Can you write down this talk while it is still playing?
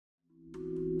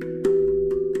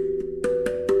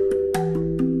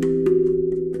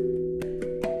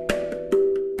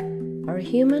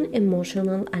Human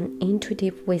emotional and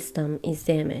intuitive wisdom is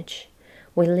damaged.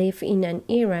 We live in an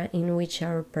era in which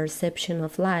our perception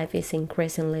of life is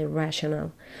increasingly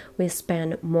rational. We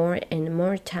spend more and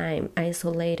more time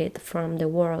isolated from the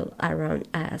world around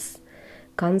us.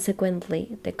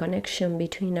 Consequently, the connection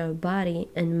between our body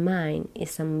and mind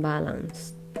is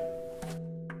unbalanced.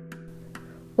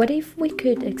 What if we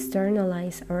could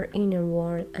externalize our inner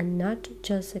world and not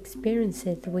just experience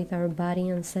it with our body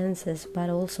and senses,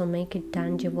 but also make it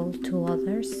tangible to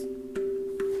others?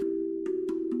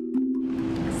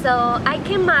 So I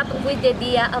came up with the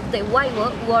idea of the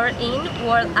WIWO World In,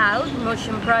 World Out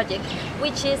motion project,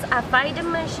 which is a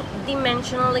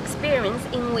five-dimensional experience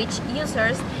in which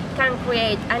users can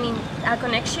create a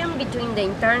connection between the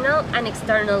internal and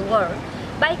external world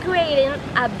by creating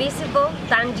a visible,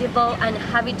 tangible, and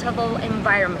habitable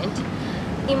environment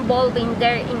involving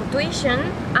their intuition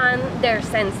and their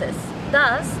senses,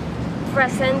 thus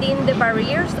transcending the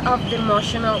barriers of the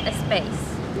emotional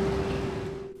space.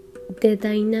 The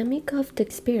dynamic of the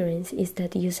experience is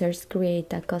that users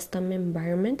create a custom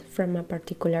environment from a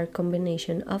particular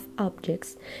combination of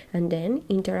objects and then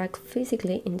interact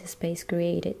physically in the space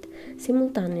created,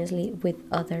 simultaneously with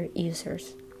other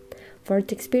users. For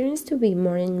the experience to be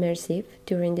more immersive,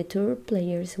 during the tour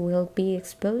players will be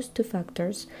exposed to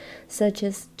factors such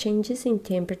as changes in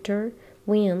temperature,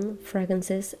 wind,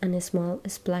 fragrances, and small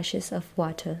splashes of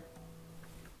water.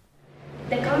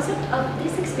 The concept of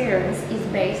this experience is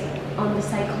based on the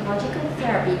psychological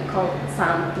therapy called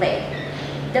sound play,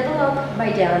 developed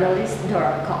by the analyst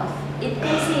Dora Koth. It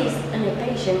consists in a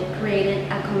patient creating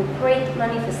a concrete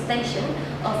manifestation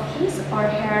of his or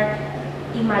her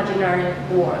imaginary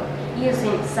world,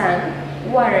 using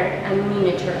sand, water, and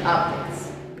miniature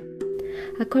objects.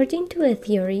 According to a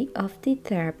theory of the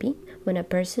therapy, when a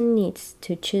person needs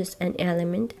to choose an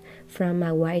element from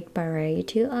a wide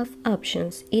variety of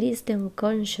options, it is the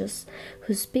unconscious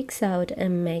who speaks out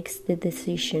and makes the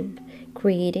decision,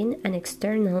 creating an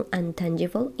external and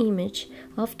tangible image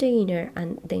of the inner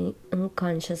and the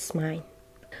unconscious mind.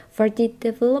 For the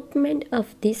development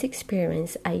of this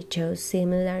experience, I chose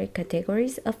similar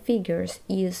categories of figures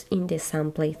used in the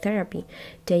sound play therapy,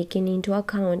 taking into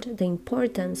account the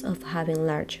importance of having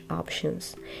large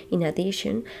options. In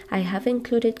addition, I have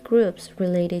included groups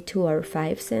related to our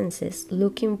five senses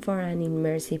looking for an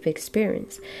immersive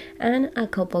experience, and a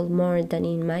couple more that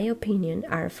in my opinion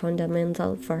are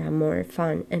fundamental for a more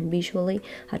fun and visually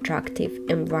attractive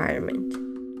environment.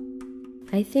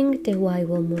 I think the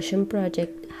WIWO motion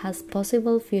project has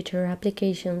possible future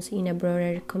applications in a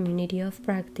broader community of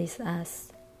practice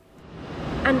as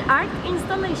an art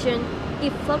installation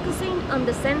if focusing on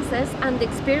the senses and the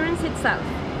experience itself,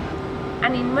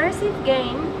 an immersive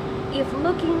game if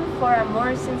looking for a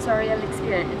more sensorial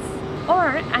experience,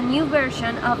 or a new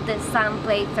version of the sound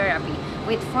play therapy.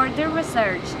 With further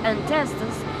research and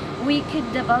tests, we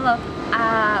could develop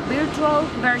a virtual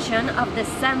version of the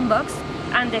sandbox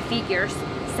and the figures,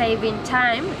 saving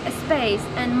time, space,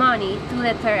 and money to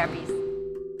the therapists.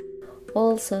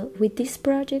 Also, with this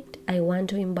project, I want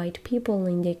to invite people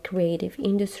in the creative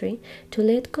industry to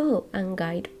let go and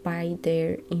guide by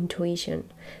their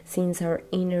intuition, since our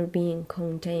inner being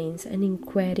contains an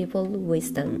incredible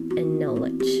wisdom and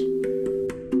knowledge.